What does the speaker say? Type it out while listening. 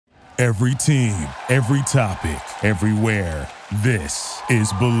Every team, every topic, everywhere. This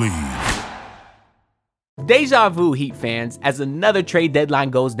is Believe. Deja vu, Heat fans, as another trade deadline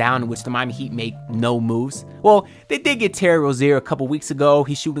goes down in which the Miami Heat make no moves. Well, they did get Terry Rozier a couple weeks ago.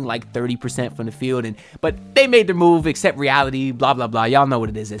 He's shooting like 30% from the field, but they made their move, accept reality, blah, blah, blah. Y'all know what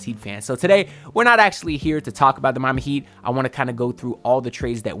it is as Heat fans. So today, we're not actually here to talk about the Miami Heat. I want to kind of go through all the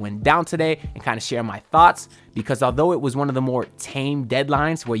trades that went down today and kind of share my thoughts, because although it was one of the more tame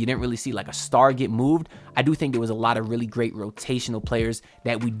deadlines where you didn't really see like a star get moved, I do think there was a lot of really great rotational players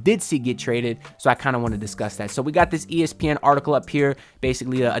that we did see get traded, so I kind of want to discuss that. So we got this ESPN article up here,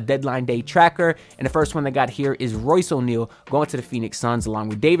 basically a deadline day tracker, and the first one they got here is Royce O'Neal going to the Phoenix Suns along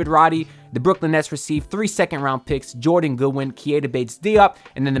with David Roddy. The Brooklyn Nets received 3 second-round picks, Jordan Goodwin, Keita Bates-Diop,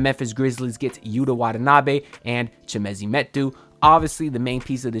 and then the Memphis Grizzlies get Yuta Watanabe and Chimezie Metu. Obviously, the main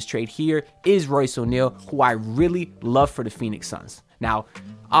piece of this trade here is Royce O'Neal, who I really love for the Phoenix Suns. Now,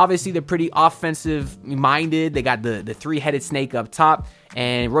 obviously, they're pretty offensive-minded. They got the three-headed snake up top,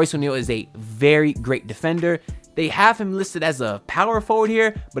 and Royce O'Neal is a very great defender. They have him listed as a power forward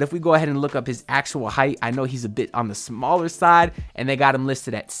here, but if we go ahead and look up his actual height, I know he's a bit on the smaller side, and they got him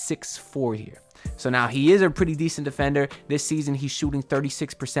listed at 6'4" here. So now he is a pretty decent defender. This season, he's shooting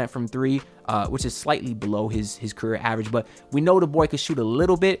 36% from three, which is slightly below his career average. But we know the boy can shoot a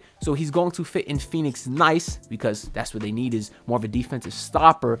little bit, so he's going to fit in Phoenix nice, because that's what they need, is more of a defensive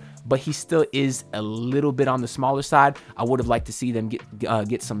stopper. But he still is a little bit on the smaller side. I would have liked to see them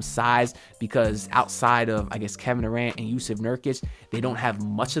get some size, because outside of, I guess, Kevin Durant and Jusuf Nurkic, they don't have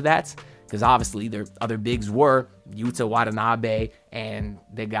much of that. Because obviously their other bigs were Yuta Watanabe, and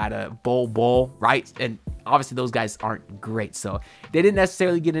they got a Bol, right? And obviously those guys aren't great, so they didn't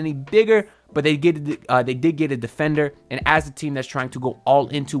necessarily get any bigger, but they did get a defender. And as a team that's trying to go all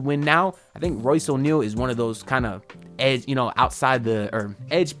in to win now, I think Royce O'Neal is one of those kind of edge, outside or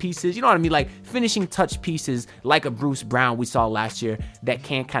edge pieces, you know what I mean? Like finishing touch pieces, like a Bruce Brown we saw last year, that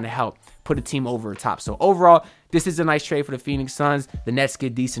can kind of help put a team over the top. So overall, this is a nice trade for the Phoenix Suns. The Nets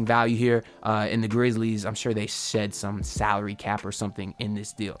get decent value here. And the Grizzlies, I'm sure they shed some salary cap or something in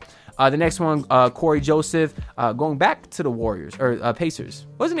this deal. The next one, Corey Joseph, going back to the Warriors, or Pacers.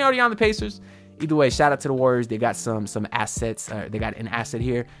 Wasn't he already on the Pacers? Either way, shout out to the Warriors. They got some assets. They got an asset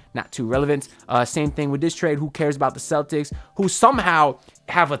here, not too relevant. Same thing with this trade. Who cares about the Celtics, who somehow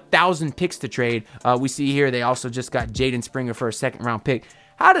have 1,000 picks to trade? We see here they also just got Jaden Springer for a second-round pick.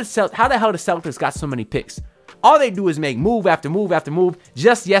 How the hell the Celtics got so many picks? All they do is make move after move after move.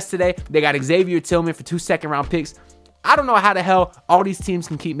 Just yesterday, they got Xavier Tillman for 2 second-round picks. I don't know how the hell all these teams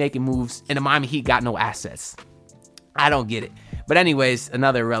can keep making moves, and the Miami Heat got no assets. I don't get it. But anyways,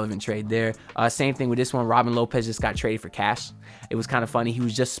 another irrelevant trade there. Same thing with this one. Robin Lopez just got traded for cash. It was kind of funny. He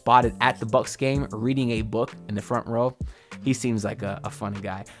was just spotted at the Bucks game reading a book in the front row. He seems like a funny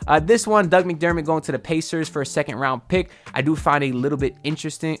guy. This one, Doug McDermott going to the Pacers for a second-round pick. I do find a little bit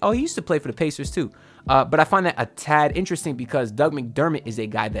interesting. Oh, he used to play for the Pacers too. But I find that a tad interesting, because Doug McDermott is a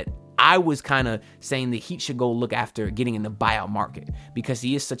guy that I was kind of saying the Heat should go look after getting in the buyout market, because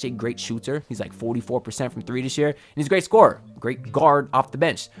he is such a great shooter. He's like 44% from three this year, and he's a great scorer, great guard off the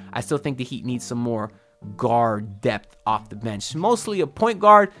bench. I still think the Heat needs some more guard depth off the bench, mostly a point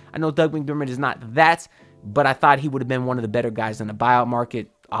guard. I know Doug McDermott is not that, but I thought he would have been one of the better guys in the buyout market.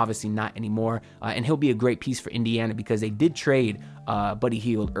 Obviously not anymore. And he'll be a great piece for Indiana, because they did trade Buddy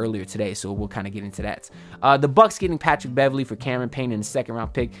Hield earlier today, so we'll kind of get into that. The Bucks getting Patrick Beverley for Cameron Payne in the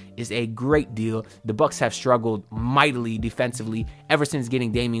second-round pick is a great deal. The Bucks have struggled mightily defensively ever since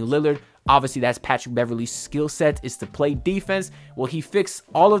getting Damian Lillard. Obviously, that's Patrick Beverley's skill set, is to play defense. Will he fix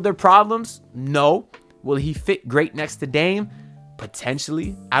all of their problems? No. Will he fit great next to Dame?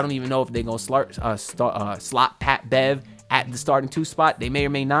 Potentially. I don't even know if they're going to slot Pat Bev at the starting 2 spot. They may or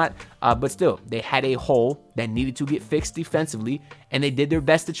may not, but still, they had a hole that needed to get fixed defensively, and they did their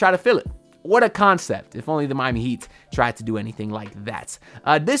best to try to fill it. What a concept. If only the Miami Heat tried to do anything like that.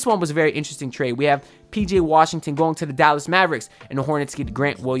 This one was a very interesting trade. We have PJ Washington going to the Dallas Mavericks, and the Hornets get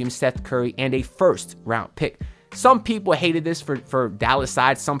Grant Williams, Seth Curry, and a first-round pick. Some people hated this for Dallas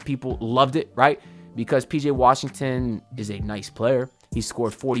side. Some people loved it, right? Because PJ Washington is a nice player. He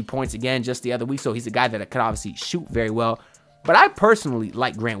scored 40 points again just the other week, so he's a guy that could obviously shoot very well. But I personally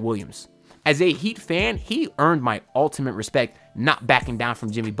like Grant Williams. As a Heat fan, he earned my ultimate respect not backing down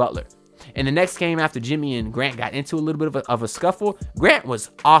from Jimmy Butler. In the next game, after Jimmy and Grant got into a little bit of a scuffle, Grant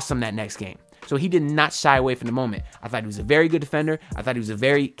was awesome that next game. So he did not shy away from the moment. I thought he was a very good defender. I thought he was a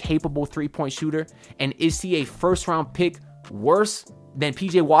very capable three-point shooter. And is he a first-round pick worse than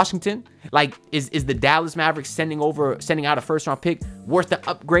PJ Washington? Like, is the Dallas Mavericks sending out a first-round pick worth the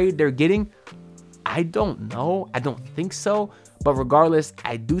upgrade they're getting? I don't know. I don't think so. But regardless,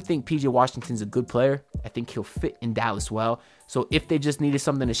 I do think PJ Washington's a good player. I think he'll fit in Dallas well. So if they just needed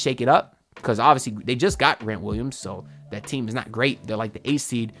something to shake it up, because obviously they just got Grant Williams, so that team is not great. They're like the 8th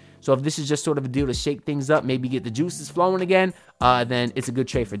seed. So if this is just sort of a deal to shake things up, maybe get the juices flowing again, then it's a good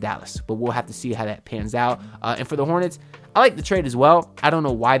trade for Dallas. But we'll have to see how that pans out. And for the Hornets, I like the trade as well. I don't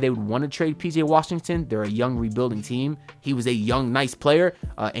know why they would want to trade PJ Washington. They're a young rebuilding team. He was a young, nice player.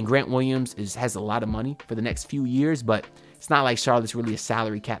 And Grant Williams has a lot of money for the next few years, but it's not like Charlotte's really a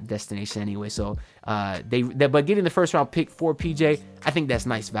salary cap destination anyway. So but getting the first round pick for PJ, I think that's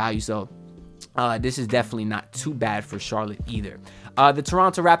nice value. So this is definitely not too bad for Charlotte either. The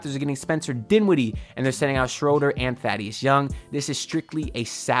Toronto Raptors are getting Spencer Dinwiddie, and they're sending out Schroeder and Thaddeus Young. This is strictly a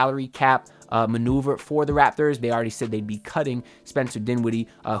salary cap maneuver for the Raptors. They already said they'd be cutting Spencer Dinwiddie,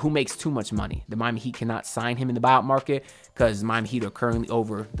 who makes too much money. The Miami Heat cannot sign him in the buyout market because Miami Heat are currently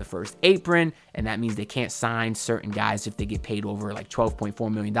over the first apron, and that means they can't sign certain guys if they get paid over like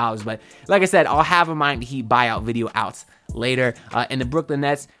 $12.4 million. But like I said, I'll have a Miami Heat buyout video out later. And the Brooklyn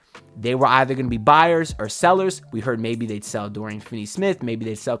Nets, they were either going to be buyers or sellers. We heard maybe they'd sell Dorian Finney-Smith, maybe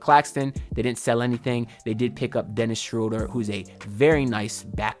they'd sell Claxton. They didn't sell anything. They did pick up Dennis Schroeder, who's a very nice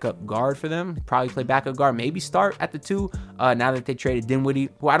backup guard for them. Probably play backup guard, maybe start at the 2 now that they traded Dinwiddie,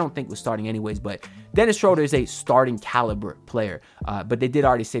 who I don't think was starting anyways, but Dennis Schroeder is a starting caliber player. But they did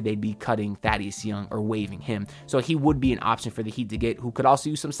already say they'd be cutting Thaddeus Young or waiving him. So he would be an option for the Heat to get, who could also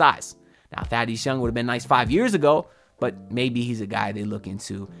use some size. Now, Thaddeus Young would have been nice 5 years ago, but maybe he's a guy they look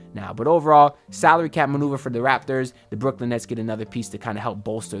into now. But overall, salary cap maneuver for the Raptors. The Brooklyn Nets get another piece to kind of help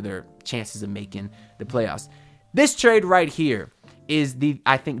bolster their chances of making the playoffs. This trade right here is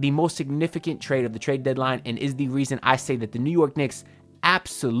I think the most significant trade of the trade deadline, and is the reason I say that the New York Knicks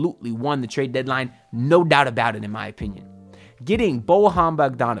absolutely won the trade deadline. No doubt about it, in my opinion. Getting Bojan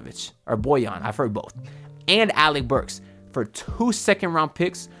Bogdanovic, or Bojan, I've heard both, and Alec Burks for 2 second-round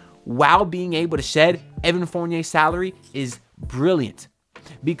picks while being able to shed Evan Fournier's salary is brilliant,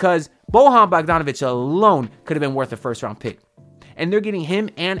 because Bojan Bogdanovic alone could have been worth a first-round pick. And they're getting him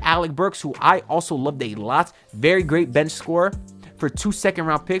and Alec Burks, who I also loved a lot, very great bench scorer, for 2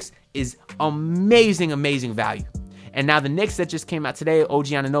 second-round picks is amazing, amazing value. And now the Knicks that just came out today, OG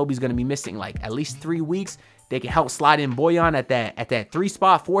Anunoby is going to be missing like at least 3 weeks. They can help slide in Bojan at that 3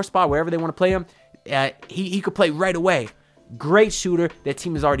 spot, 4 spot, wherever they want to play him. He could play right away. Great shooter. That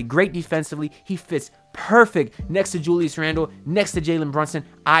team is already great defensively. He fits perfect next to Julius Randle, next to Jalen Brunson.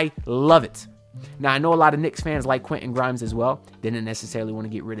 I love it. Now, I know a lot of Knicks fans like Quentin Grimes as well. Didn't necessarily want to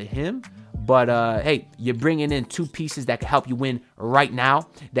get rid of him. But, hey, you're bringing in 2 pieces that can help you win right now.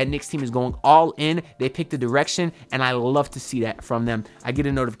 That Knicks team is going all in. They picked a direction, and I love to see that from them. I get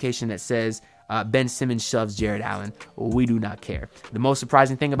a notification that says, Ben Simmons shoves Jared Allen. We do not care. The most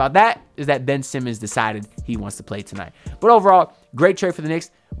surprising thing about that is that Ben Simmons decided he wants to play tonight. But overall, great trade for the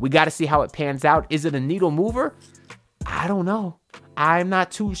Knicks. We got to see how it pans out. Is it a needle mover? I don't know. I'm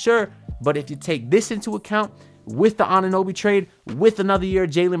not too sure. But if you take this into account, with the Anunoby trade, with another year of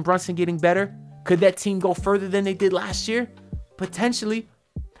Jalen Brunson getting better, could that team go further than they did last year? Potentially.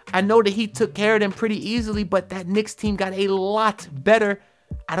 I know that he took care of them pretty easily, but that Knicks team got a lot better.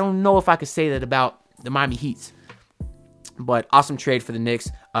 I don't know if I could say that about the Miami Heat. But awesome trade for the Knicks.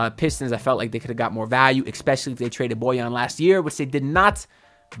 Pistons, I felt like they could have got more value, especially if they traded Bojan last year, which they did not.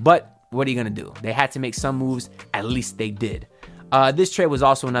 But what are you going to do? They had to make some moves. At least they did. This trade was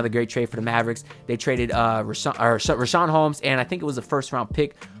also another great trade for the Mavericks. They traded Rashawn Holmes, and I think it was a first-round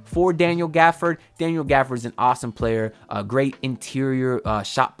pick for Daniel Gafford. Daniel Gafford is an awesome player, great interior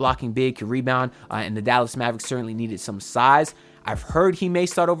shot-blocking big, can rebound, and the Dallas Mavericks certainly needed some size. I've heard he may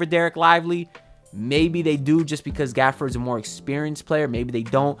start over Derek Lively. Maybe they do just because Gafford's a more experienced player. Maybe they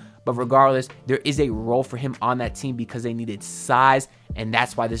don't. But regardless, there is a role for him on that team because they needed size, and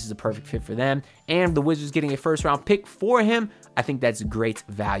that's why this is a perfect fit for them. And the Wizards getting a first-round pick for him, I think that's great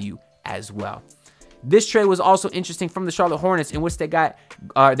value as well. This trade was also interesting from the Charlotte Hornets, in which they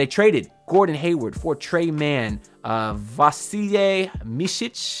traded Gordon Hayward for Trey Mann, Vasilije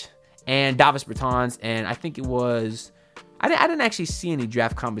Micic, and Davis Bertans. And I think it was... I didn't actually see any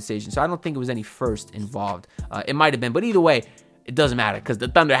draft compensation, so I don't think it was any first involved. It might have been, but either way, it doesn't matter because the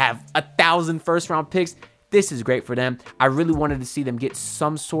Thunder have 1,000 first-round picks. This is great for them. I really wanted to see them get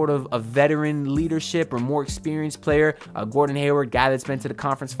some sort of a veteran leadership or more experienced player. Gordon Hayward, guy that's been to the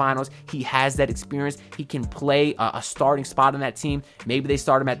conference finals. He has that experience. He can play a starting spot on that team. Maybe they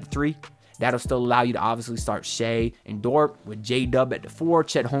start him at the 3. That'll still allow you to obviously start Shea and Dort with J-Dub at the 4,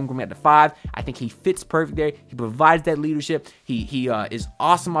 Chet Holmgren at the 5. I think he fits perfect there. He provides that leadership. He is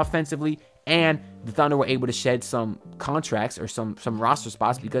awesome offensively, And the Thunder were able to shed some contracts or some roster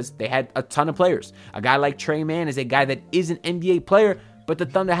spots because they had a ton of players. A guy like Tre Mann is a guy that is an NBA player, but the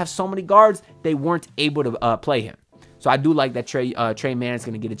Thunder have so many guards, they weren't able to play him. So I do like that Tre Mann is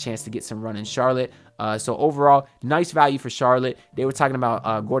going to get a chance to get some run in Charlotte. So overall, nice value for Charlotte. They were talking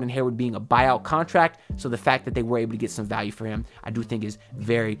about Gordon Hayward being a buyout contract. So the fact that they were able to get some value for him, I do think is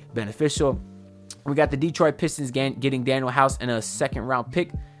very beneficial. We got the Detroit Pistons getting Daniel House and a second-round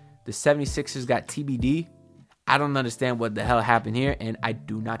pick. The 76ers got TBD. I don't understand what the hell happened here, and I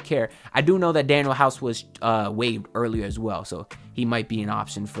do not care. I do know that Daniel House was waived earlier as well, so he might be an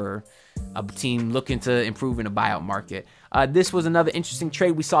option for a team looking to improve in the buyout market. This was another interesting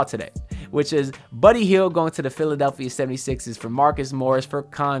trade we saw today, which is Buddy Hield going to the Philadelphia 76ers for Marcus Morris,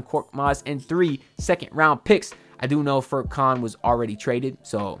 Furkan Korkmaz, and 3 second-round picks. I do know Furkan was already traded,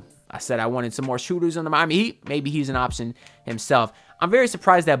 so I said I wanted some more shooters on the Miami Heat. Maybe he's an option himself. I'm very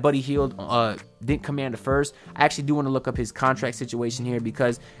surprised that Buddy Hield didn't command a first. I actually do want to look up his contract situation here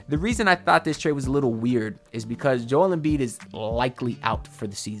because the reason I thought this trade was a little weird is because Joel Embiid is likely out for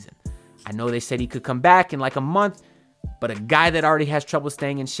the season. I know they said he could come back in like a month, but a guy that already has trouble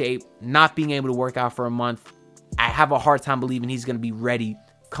staying in shape, not being able to work out for a month, I have a hard time believing he's going to be ready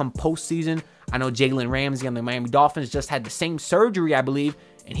come postseason. I know Jalen Ramsey on the Miami Dolphins just had the same surgery, I believe,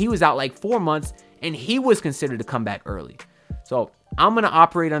 and he was out like 4 months, and he was considered to come back early. So I'm going to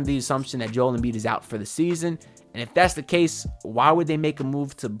operate on the assumption that Joel Embiid is out for the season. And if that's the case, why would they make a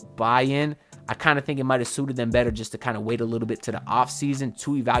move to buy in? I kind of think it might have suited them better just to kind of wait a little bit to the offseason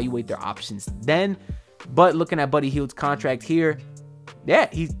to evaluate their options then. But looking at Buddy Hield's contract here, yeah,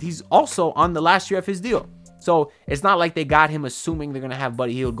 he's also on the last year of his deal. So it's not like they got him assuming they're going to have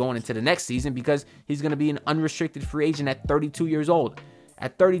Buddy Hield going into the next season because he's going to be an unrestricted free agent at 32 years old.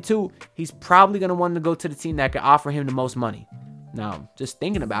 At 32, he's probably going to want to go to the team that could offer him the most money. Now, just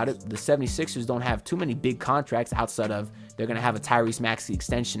thinking about it, the 76ers don't have too many big contracts outside of they're going to have a Tyrese Maxey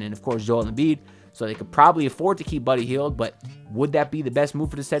extension and, of course, Joel Embiid. So they could probably afford to keep Buddy Hield, but would that be the best move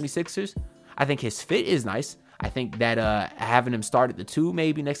for the 76ers? I think his fit is nice. I think that having him start at the 2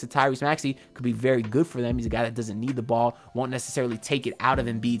 maybe next to Tyrese Maxey could be very good for them. He's a guy that doesn't need the ball, won't necessarily take it out of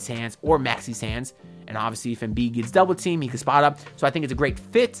Embiid's hands or Maxey's hands. And obviously if Embiid gets double team, he can spot up. So I think it's a great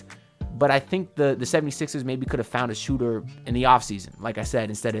fit. But I think the 76ers maybe could have found a shooter in the offseason, like I said,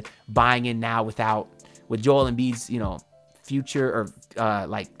 instead of buying in now with Joel Embiid's, future or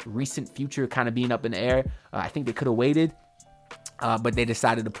like recent future kind of being up in the air. I think they could have waited, but they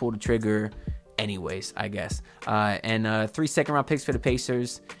decided to pull the trigger anyways, I guess. And 3 second-round picks for the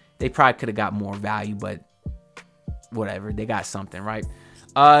Pacers. They probably could have got more value, but whatever. They got something, right?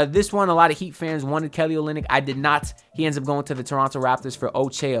 This one, a lot of Heat fans wanted Kelly Olynyk. I did not. He ends up going to the Toronto Raptors for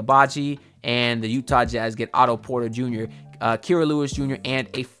Ochai Agbaji, and the Utah Jazz get Otto Porter Jr., Kira Lewis Jr., and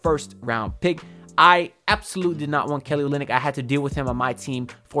a first-round pick. I absolutely did not want Kelly Olynyk. I had to deal with him on my team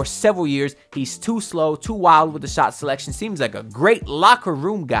for several years. He's too slow, too wild with the shot selection. Seems like a great locker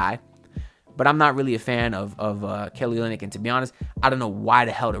room guy, but I'm not really a fan of Kelly Olynyk. And to be honest, I don't know why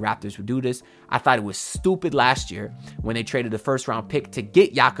the hell the Raptors would do this. I thought it was stupid last year when they traded the first-round pick to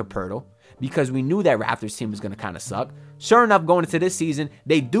get Jakob Poeltl because we knew that Raptors team was going to kind of suck. Sure enough, going into this season,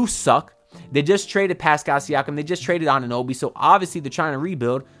 they do suck. They just traded Pascal Siakam. They just traded Anunoby. So obviously they're trying to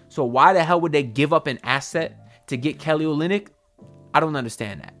rebuild. So why the hell would they give up an asset to get Kelly Olynyk? I don't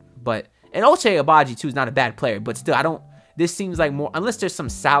understand that. And Ochai Agbaji too is not a bad player, but still, this seems like more, unless there's some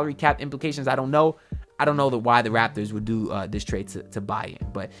salary cap implications, I don't know why the Raptors would do this trade to buy in.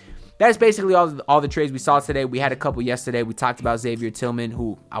 But that's basically all the trades we saw today. We had a couple yesterday. We talked about Xavier Tillman,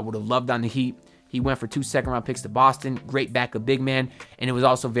 who I would have loved on the Heat. He went for 2 second-round picks to Boston. Great backup big man. And it was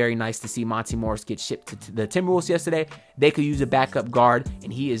also very nice to see Monty Morris get shipped to the Timberwolves yesterday. They could use a backup guard,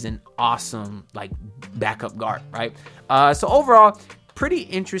 and he is an awesome backup guard, right? So overall, pretty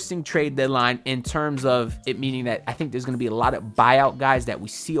interesting trade deadline in terms of it meaning that I think there's going to be a lot of buyout guys that we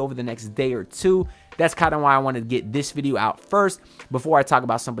see over the next day or two. That's kind of why I wanted to get this video out first before I talk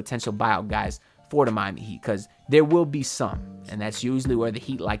about some potential buyout guys for the Miami Heat, because there will be some, and that's usually where the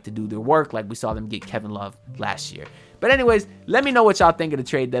Heat like to do their work, like we saw them get Kevin Love last year. But anyways, let me know what y'all think of the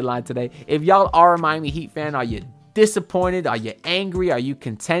trade deadline today. If y'all are a Miami Heat fan, are you disappointed? Are you angry? Are you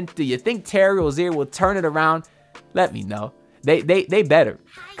content? Do you think Terry Rozier will turn it around? Let me know. They better,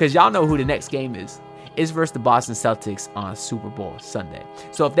 because y'all know who the next game is. It's versus the Boston Celtics on Super Bowl Sunday.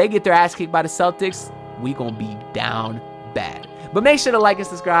 So if they get their ass kicked by the Celtics, we gonna be down bad. But make sure to like and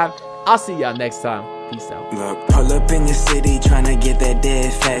subscribe. I'll see y'all next time. Peace out. Look, pull up in your city tryna get that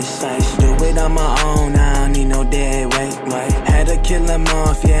dead face. Do it on my own, I don't need no dead weight. Had to kill him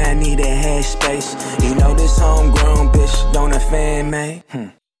off, yeah, I need a head space. You know this homegrown bitch don't offend me.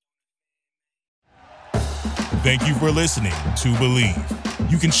 Thank you for listening to Believe.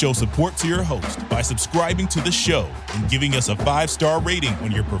 You can show support to your host by subscribing to the show and giving us a 5-star rating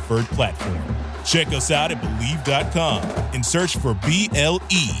on your preferred platform. Check us out at Believe.com and search for BLEAV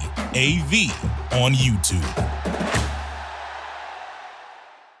on YouTube.